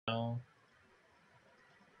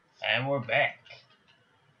And we're back.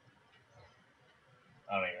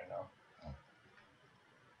 I don't even know.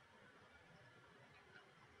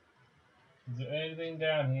 Is there anything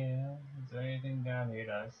down here? Is there anything down here,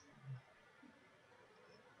 guys?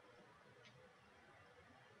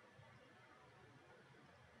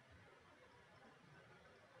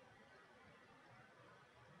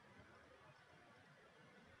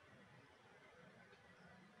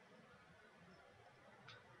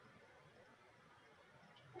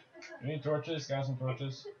 Any torches? Got some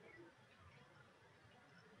torches?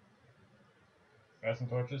 Got some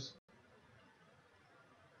torches?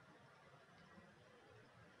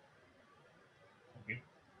 Okay.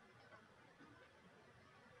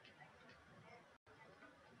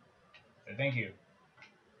 Thank you.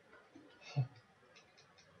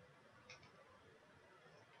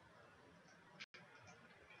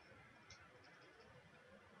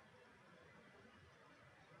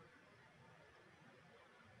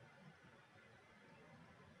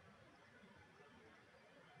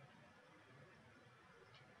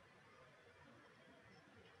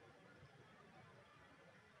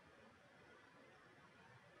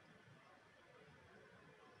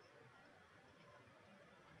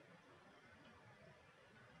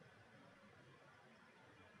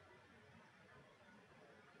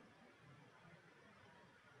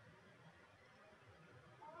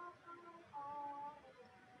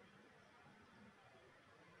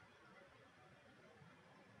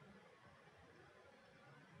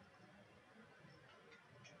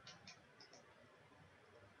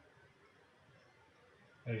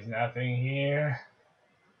 There's nothing here.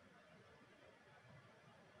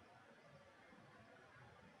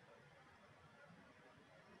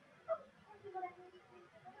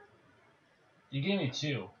 You gave me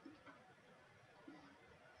 2.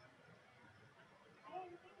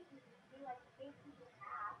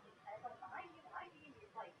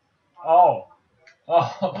 Oh.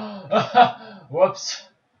 Oh. Whoops.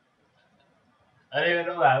 I didn't even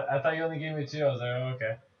know that. I thought you only gave me 2. I was like, oh,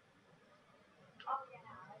 okay.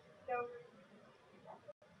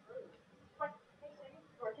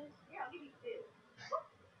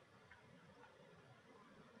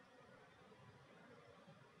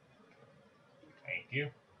 Thank you.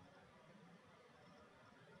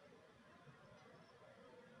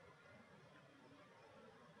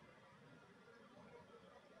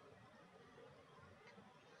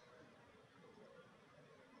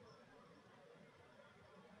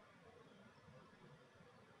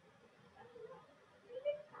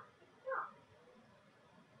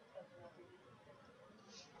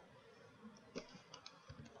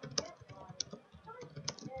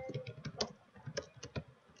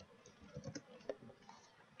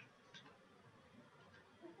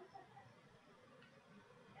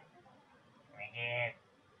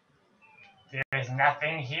 There's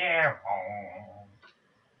nothing here. Oh.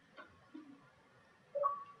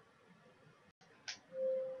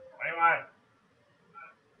 What do you want?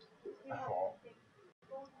 Oh.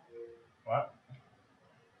 What?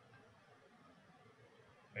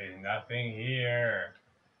 There's nothing here.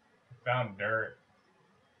 I found dirt.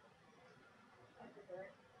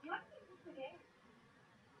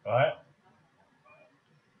 What?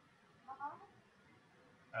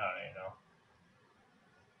 I don't even know.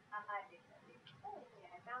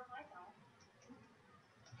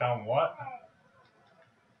 Found what?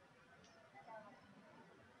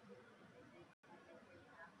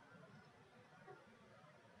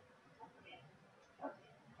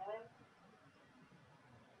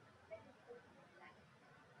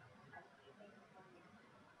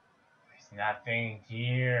 There's nothing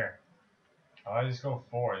here. I'll just go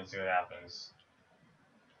forward and see what happens.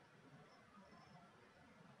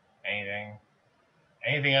 Anything?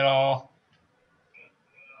 Anything at all?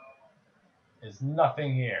 There's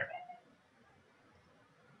nothing here.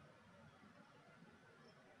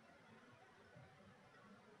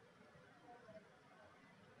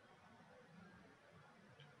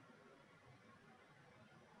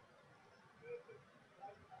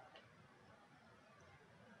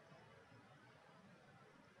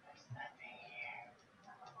 There's nothing here.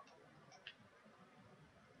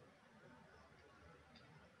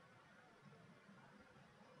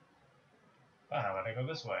 Fine, I'm gonna go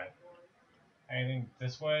this way. Anything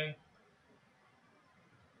this way?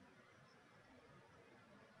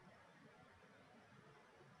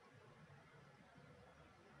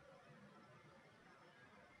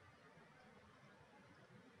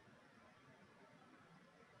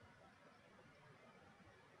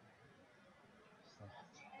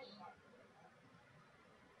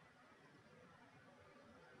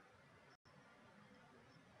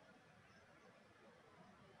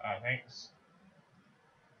 Alright, thanks.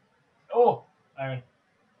 Iron.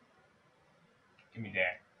 Give me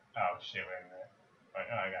that. Oh shit, wait a minute. Wait,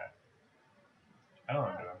 oh, I got it. I don't know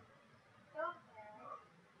what I'm doing.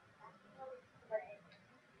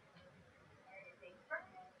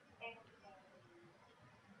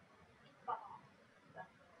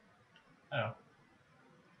 I don't know.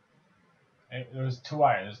 There was 2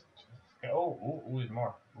 iron. Okay, there's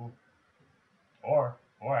more. Ooh. Four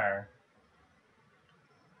iron.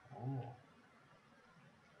 Ooh.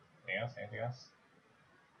 Anything else? Anything else?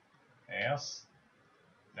 Anything else?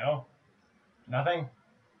 No? Nothing?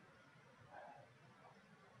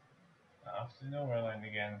 Off to nowhere land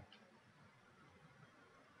again.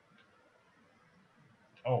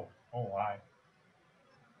 Oh, why?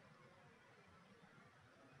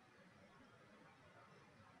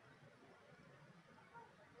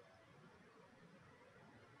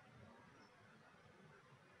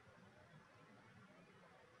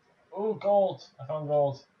 Ooh, gold! I found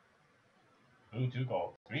gold. Ooh, 2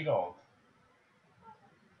 gold. 3 gold.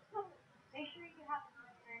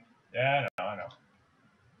 Yeah, I know.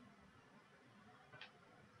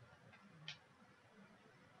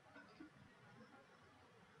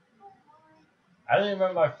 I don't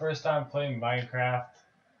remember my first time playing Minecraft.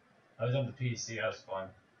 I was on the PC, that was fun.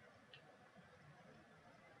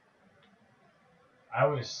 I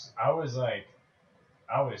was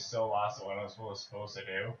so lost at what I was supposed to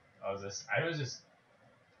do. I was just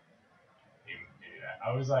even do that.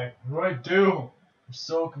 I was like, what do I do? I'm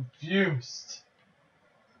so confused.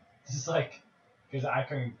 Just like, because I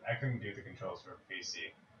couldn't do the controls for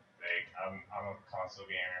PC. Like, I'm a console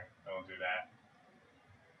gamer. Don't do that.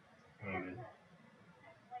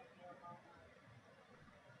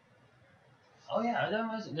 Oh yeah, that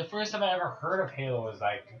was the first time I ever heard of Halo. Was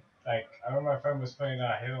like I remember my friend was playing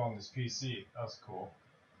Halo on his PC. That was cool.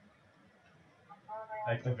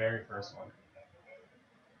 Like the very first one.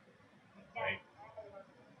 Like,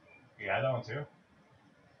 you had that one too?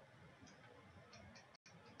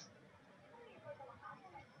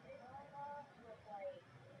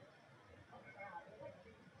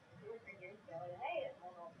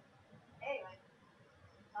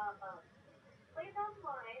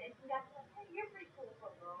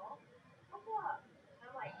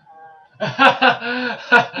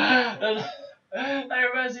 that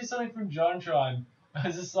reminds me of something from JonTron. I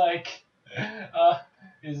was just like,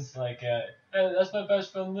 he's just like, hey, that's my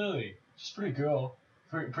best friend Lily. She's pretty cool.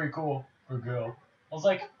 Pretty cool for a girl. I was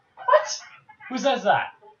like, what? Who says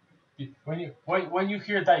that? When you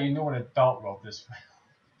hear that, you know an adult wrote this.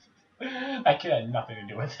 That kid had nothing to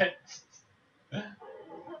do with it.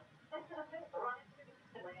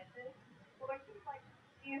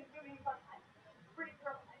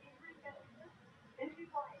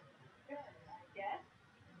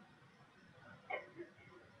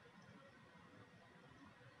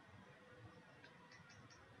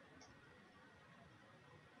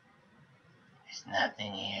 There's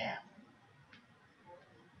nothing here.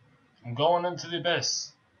 I'm going into the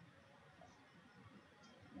abyss.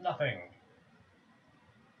 Nothing.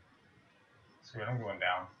 Screw it, I'm going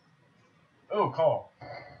down. Oh, coal.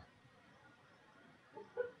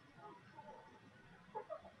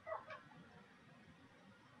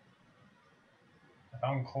 I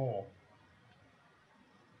found coal.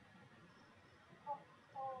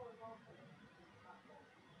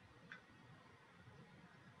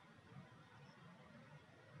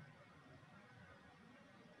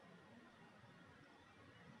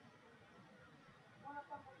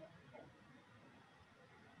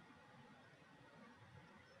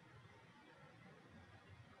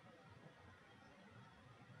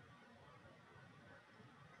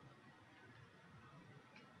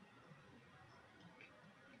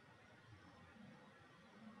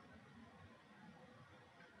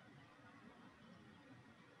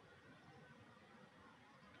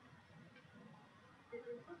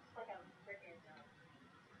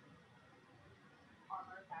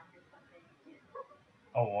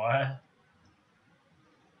 Oh, what?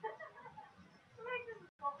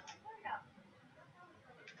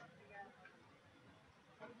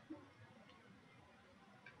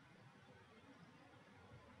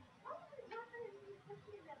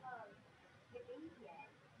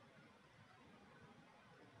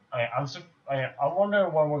 I wonder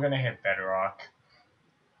when we're gonna hit Bedrock.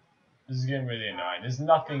 This is getting really annoying. There's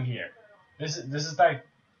nothing here. This is like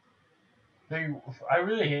I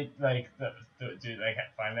really hate like the dude like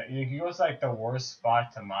find that you go to like the worst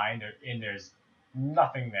spot to mine and there's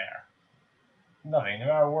nothing there. Nothing, no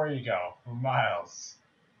matter where you go, for miles.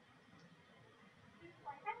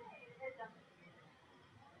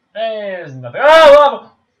 Hey, there's nothing. Oh,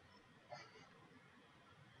 lava!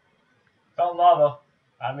 Found lava.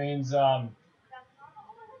 That means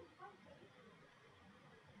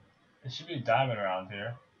There should be a diamond around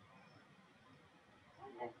here.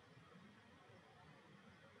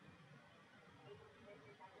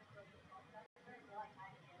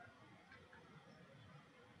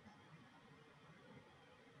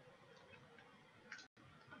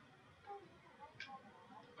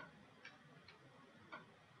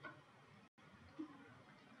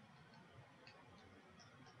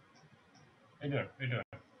 How you doing? How you doing?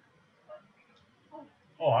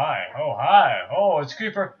 Oh hi! Oh hi! Oh, it's a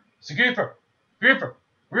creeper! It's a creeper! Creeper!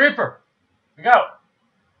 Creeper! Look out!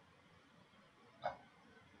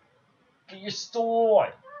 Get your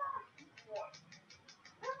sword!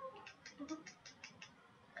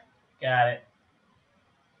 Got it.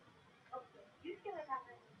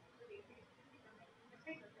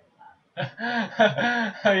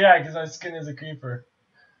 Yeah, because my skin is a creeper.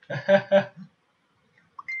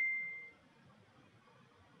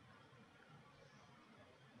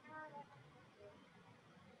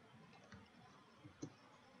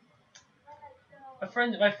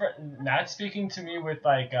 my friend, not speaking to me with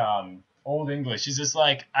like old English. He's just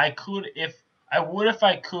like, I would if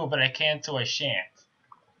I could, but I can't, so I shan't.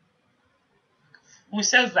 Who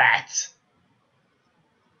says that?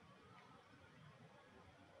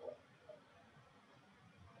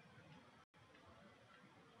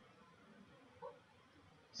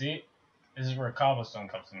 See, this is where cobblestone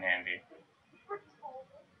comes in handy.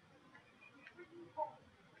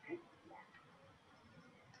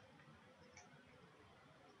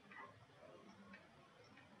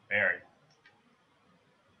 Very.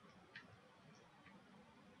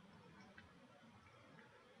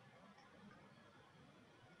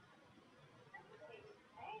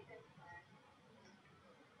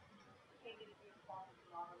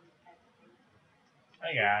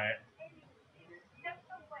 I got it.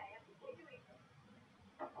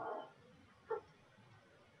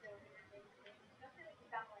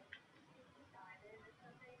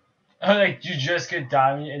 Oh, like you just get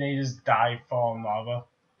diamond and then you just die, fall in lava.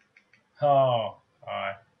 Oh,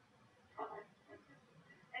 alright.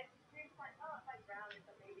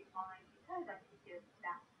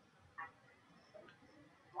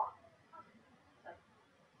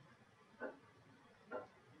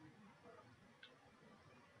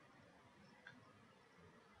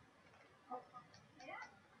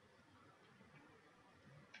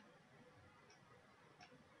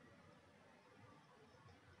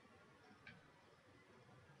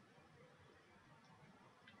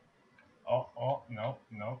 Oh, no,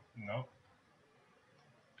 no, no.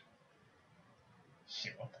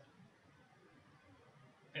 Shit, what the?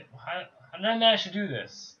 How did I manage to do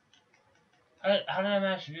this? How did I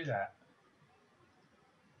manage to do that?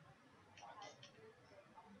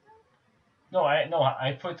 No,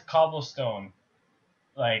 I put cobblestone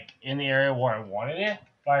like in the area where I wanted it,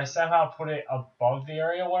 but I somehow put it above the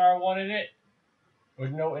area where I wanted it,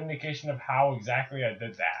 with no indication of how exactly I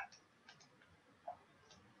did that.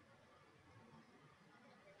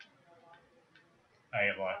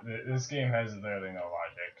 This game has literally no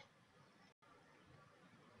logic.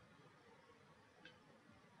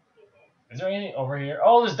 Is there anything over here?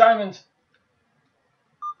 Oh, there's diamonds!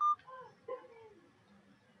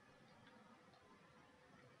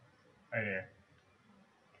 Right here.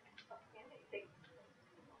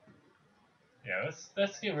 Yeah,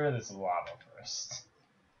 let's get rid of this lava first.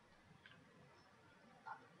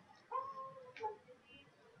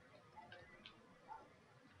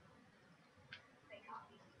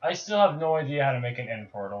 I still have no idea how to make an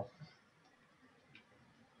end portal.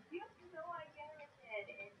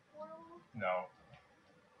 No.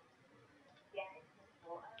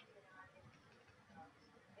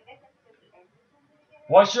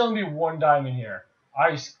 Why should only be one diamond here?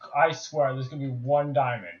 I swear there's gonna be one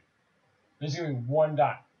diamond. There's gonna be one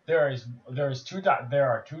diamond. There is two diamonds. There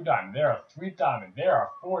are two diamonds. There are three diamonds. There are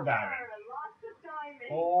four diamonds.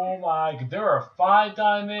 Oh my! There are five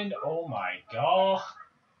diamonds. Oh my god!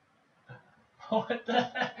 What the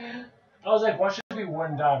heck? I was like, why should there be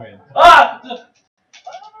one diamond? Ah!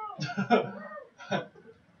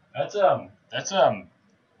 That's a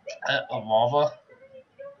lava.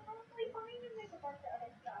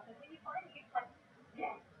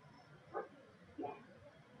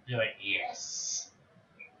 You're like, yes,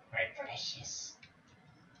 my precious.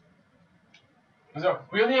 So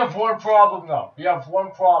we only have one problem though. We have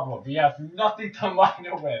one problem. We have nothing to mine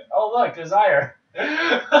it with. Oh look, there's iron.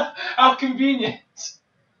 How convenient.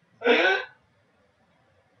 What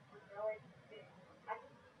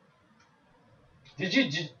did you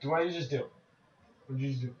just do? What did you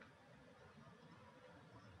just do?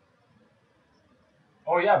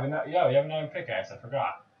 Oh yeah, but not, yeah, we have an iron pickaxe. I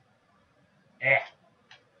forgot. Eh.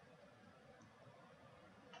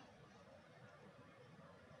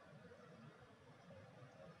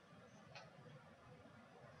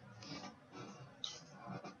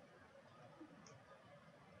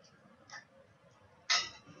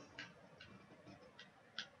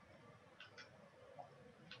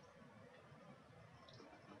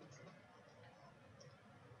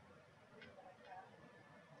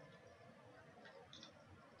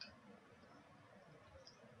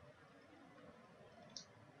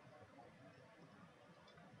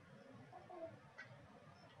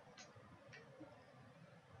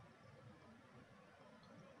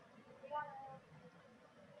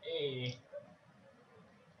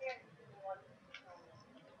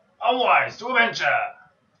 Onwards to adventure!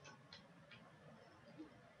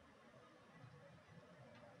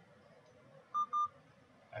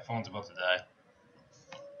 My phone's about to die.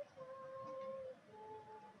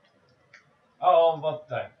 Oh, I'm about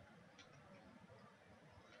to die.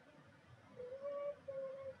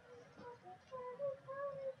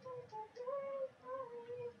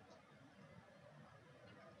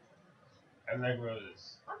 I like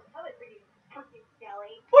roses.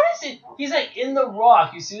 What is it? He's like in the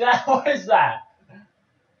rock. You see that? What is that?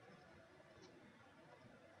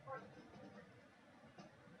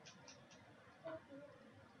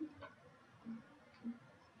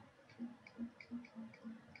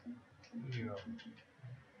 Here you go.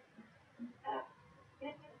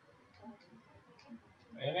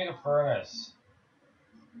 I gotta make a furnace.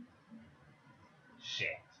 Shit.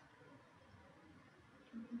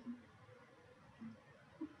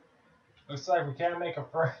 Looks like we can't make a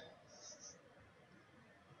furnace.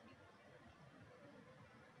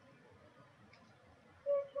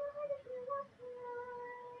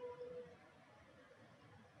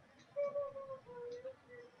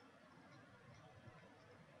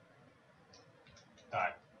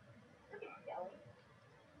 God.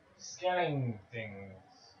 Scanning things.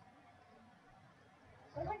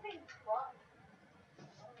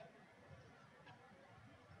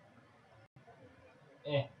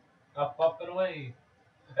 Up and away.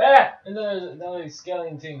 Ah! Another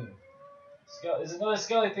scaling thing. There's another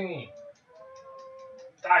skelly thingy.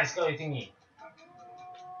 Die, skelly thingy.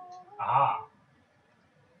 Aha.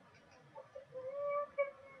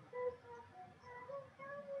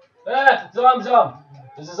 Ah! Zom!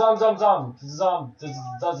 There's a zom! There's a zom!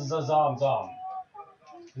 There's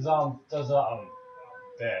a zom!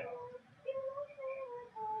 There.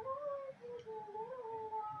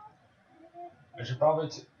 I should probably.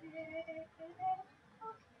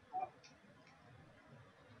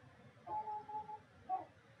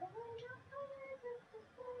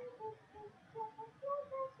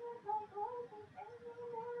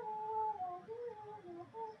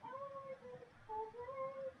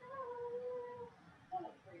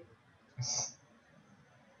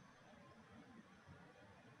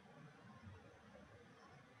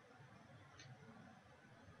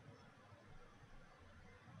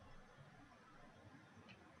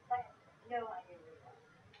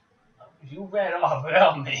 You ran off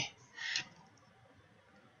without me.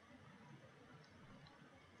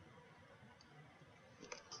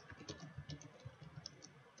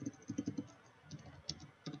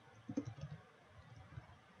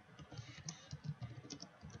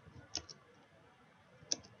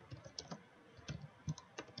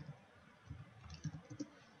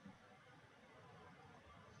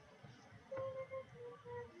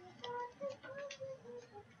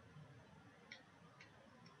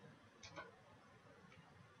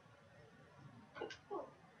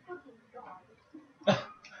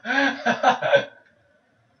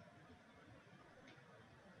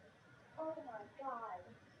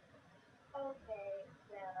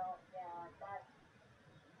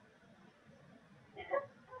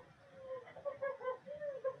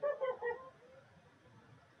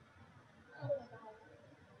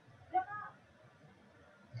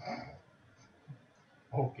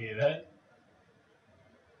 Okay then.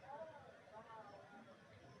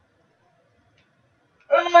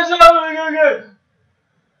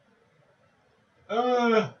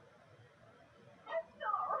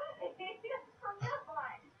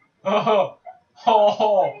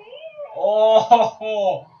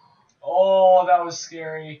 Oh, that was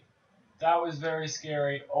scary. That was very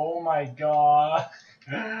scary. Oh my god.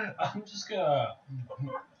 I'm just gonna.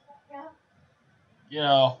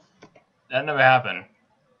 That never happened.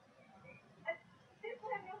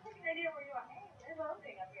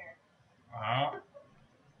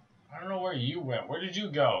 I don't know where you went. Where did you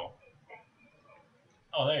go?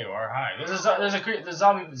 Oh, there you are. Hi. There's a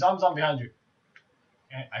zombie behind you.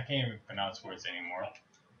 I can't even pronounce words anymore.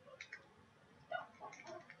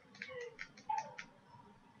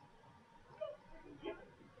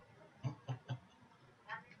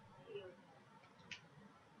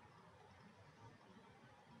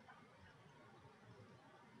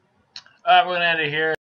 Alright, we're gonna end it here.